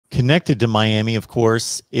connected to Miami, of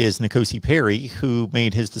course, is N'Kosi Perry, who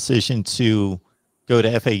made his decision to go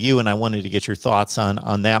to FAU, and I wanted to get your thoughts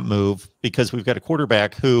on that move, because we've got a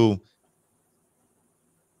quarterback who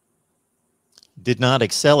did not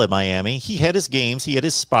excel at Miami. He had his games, he had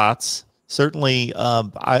his spots. Certainly,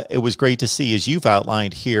 it was great to see, as you've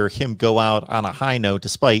outlined here, him go out on a high note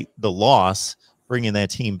despite the loss, bringing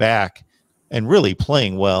that team back and really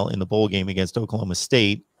playing well in the bowl game against Oklahoma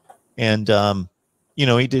State. And, you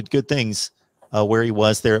know, he did good things where he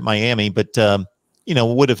was there at Miami, but, you know,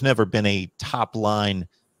 would have never been a top-line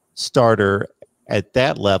starter at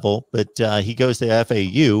that level. But he goes to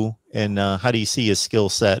FAU, and how do you see his skill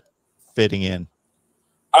set fitting in?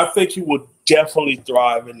 I think he would definitely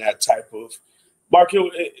thrive in that type of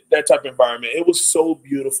that type of environment. It was so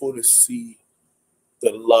beautiful to see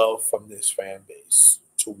the love from this fan base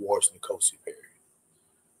towards N'Kosi Perry.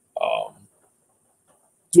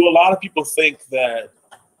 Do a lot of people think that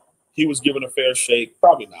he was given a fair shake?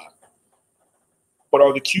 Probably not. But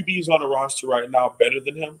are the QBs on the roster right now better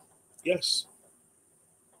than him? Yes.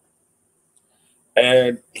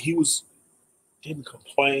 And he didn't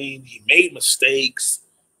complain. He made mistakes.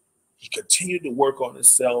 He continued to work on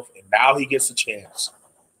himself, and now he gets a chance.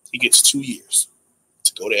 He gets 2 years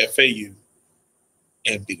to go to FAU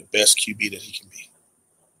and be the best QB that he can be.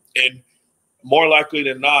 And more likely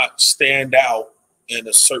than not, stand out in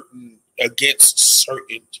a certain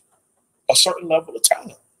level of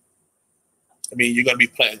talent. I mean, you're going to be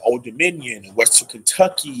playing Old Dominion and Western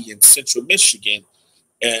Kentucky and Central Michigan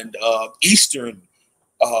and Eastern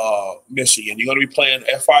Michigan. You're going to be playing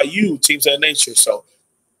FIU, teams of that nature. So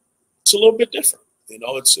it's a little bit different. You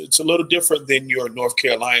know, it's a little different than your North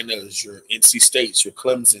Carolinas, your NC States, your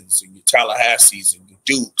Clemsons, and your Tallahassees, and your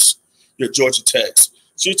Dukes, your Georgia Techs.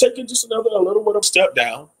 So you're taking just a little bit of a step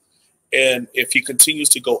down. And if he continues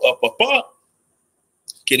to go up,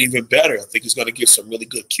 get even better. I think he's going to get some really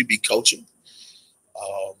good QB coaching.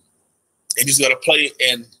 And he's going to play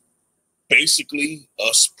in basically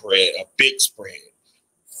a big spread.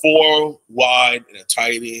 4 wide and a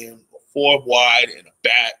tight end, 4 wide and a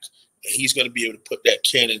back. And he's going to be able to put that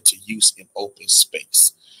cannon to use in open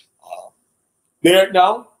space.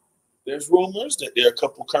 There's rumors that there are a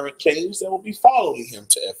couple current Canes that will be following him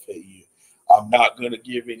to FAU. I'm not going to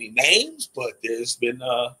give any names, but there's been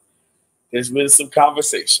some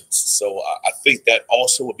conversations. So I think that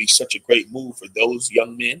also would be such a great move for those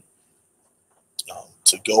young men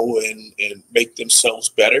to go and make themselves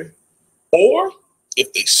better. Or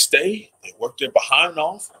if they stay and work their behind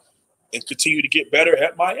off and continue to get better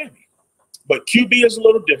at Miami. But QB is a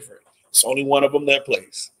little different. It's only one of them that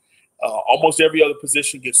plays. Almost every other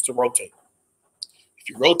position gets to rotate. If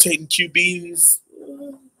you're rotating QBs,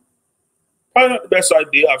 probably not the best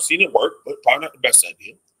idea. I've seen it work, but probably not the best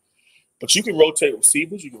idea. But you can rotate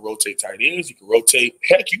receivers. You can rotate tight ends. You can rotate –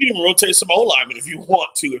 heck, you can even rotate some O-linemen if you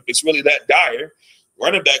want to, if it's really that dire.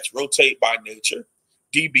 Running backs rotate by nature.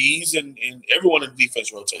 DBs and everyone in the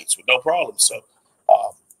defense rotates with no problem. So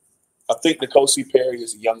I think N'Kosi Perry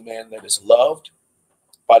is a young man that is loved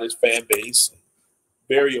by this fan base,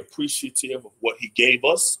 very appreciative of what he gave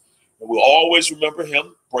us. And we'll always remember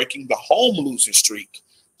him breaking the home losing streak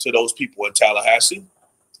to those people in Tallahassee,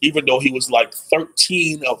 even though he was like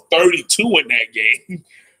 13 of 32 in that game.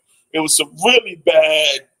 It was some really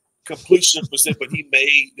bad completion percent, but he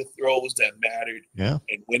made the throws that mattered. Yeah.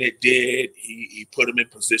 And when it did, he put him in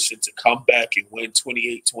position to come back and win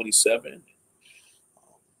 28-27.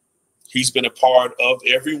 He's been a part of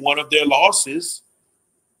every one of their losses,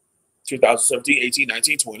 2017, 18,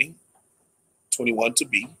 19, 20, 21 to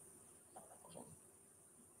be.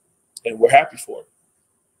 And we're happy for him.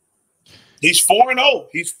 He's 4-0.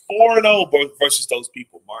 He's 4-0 versus those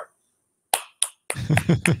people, Mark.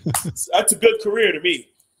 That's a good career to me.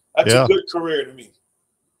 That's a good career to me.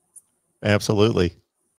 Absolutely.